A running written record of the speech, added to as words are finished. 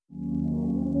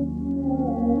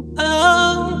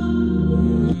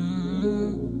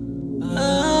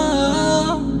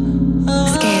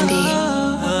Scandi.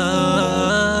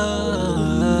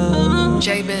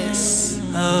 J-Biz.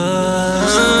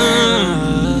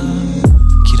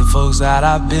 Keep the folks out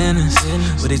our business.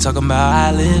 What they talking about,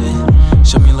 I live it.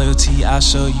 Show me loyalty, I'll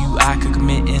show you I could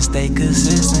commit and stay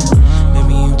consistent.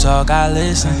 Baby, you talk, I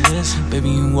listen. Baby,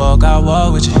 you walk, I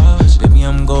walk with you. Baby,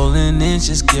 I'm golden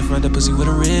inches. Give her the pussy with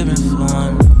a ribbon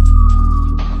for me.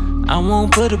 I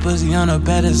won't put a pussy on a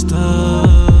pedestal,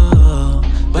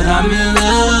 but I'm in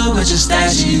love with your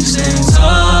statue. You stand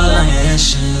tall on your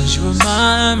shoes. You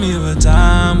remind me of a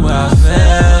time where I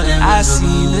felt invisible. I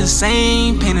see the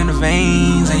same pain in the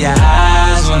veins in your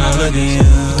eyes when I look at you.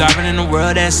 You darker than the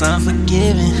world that's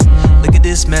unforgiving. Look at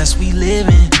this mess we live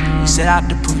in. You set out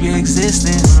to prove your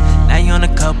existence. Now you on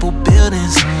a couple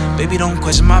buildings. Baby, don't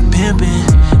question my pimping.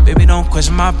 Baby, don't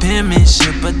question my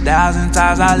penmanship. 1,000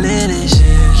 times I live this shit.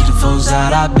 Keep the folks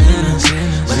out our business.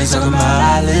 When they talking about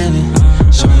I live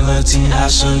it. Show me loyalty, I'll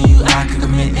show you I can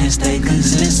commit and stay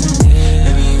consistent.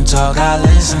 Baby, you talk, I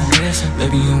listen.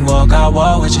 Baby, you walk, I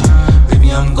walk with you.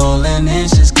 Baby, I'm golden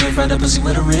inches. Give her the pussy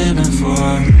with a ribbon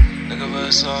for me. Looking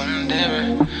for something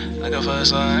different. Looking for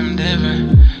something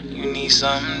different. You need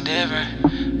something different.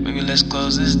 Baby, let's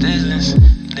close this distance.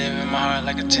 You live in my heart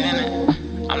like a tenant.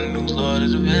 I'm the new lord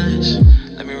of the village.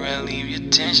 Let me relieve your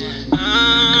tension. Girl,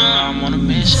 I'm on a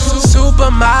mission.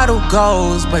 Supermodel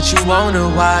goals, but you wanna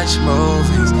watch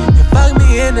movies. You fuck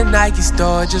me in the Nike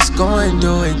store, just go and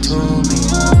do it to me.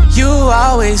 You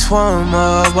always want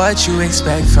more, what you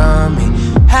expect from me?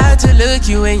 Had to look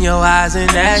you in your eyes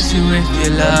and ask you if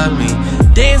you love me.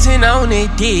 Dancing on the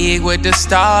dig with the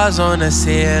stars on the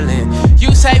ceiling.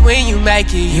 You say when you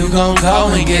make it, you gon' go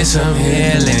and get some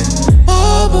healing.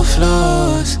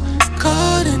 Overflows,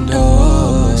 garden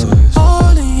doors,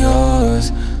 all in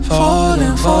yours,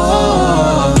 falling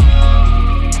for.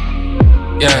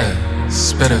 Yeah,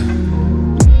 spitter.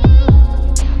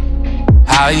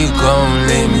 How you gon'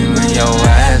 leave me when your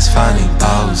ass finally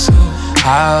falls?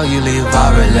 How you leave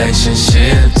our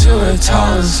relationship to a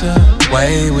tosser?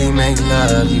 Way we make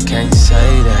love, you can't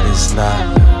say that it's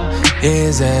not.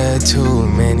 Is there too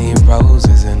many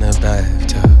roses in the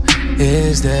bathtub?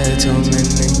 Is there too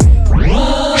many?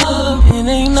 It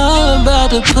ain't all about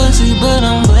the pussy, but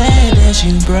I'm glad that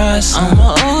you brought some.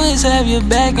 I'ma always have your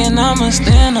back and I'ma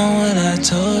stand on what I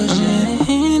told you. I'ma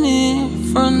hit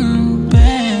it from the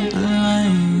back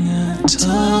like I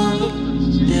told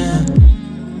you.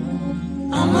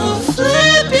 I'ma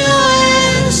flip your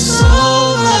ass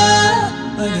over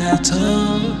like I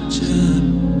told you.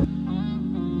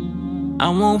 I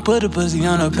won't put a pussy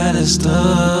on a pedestal,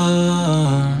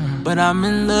 but I'm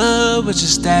in love with your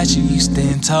statue. You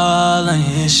stand tall on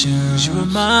your shoes. You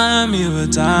remind me of a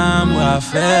time where I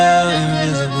felt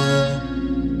invisible.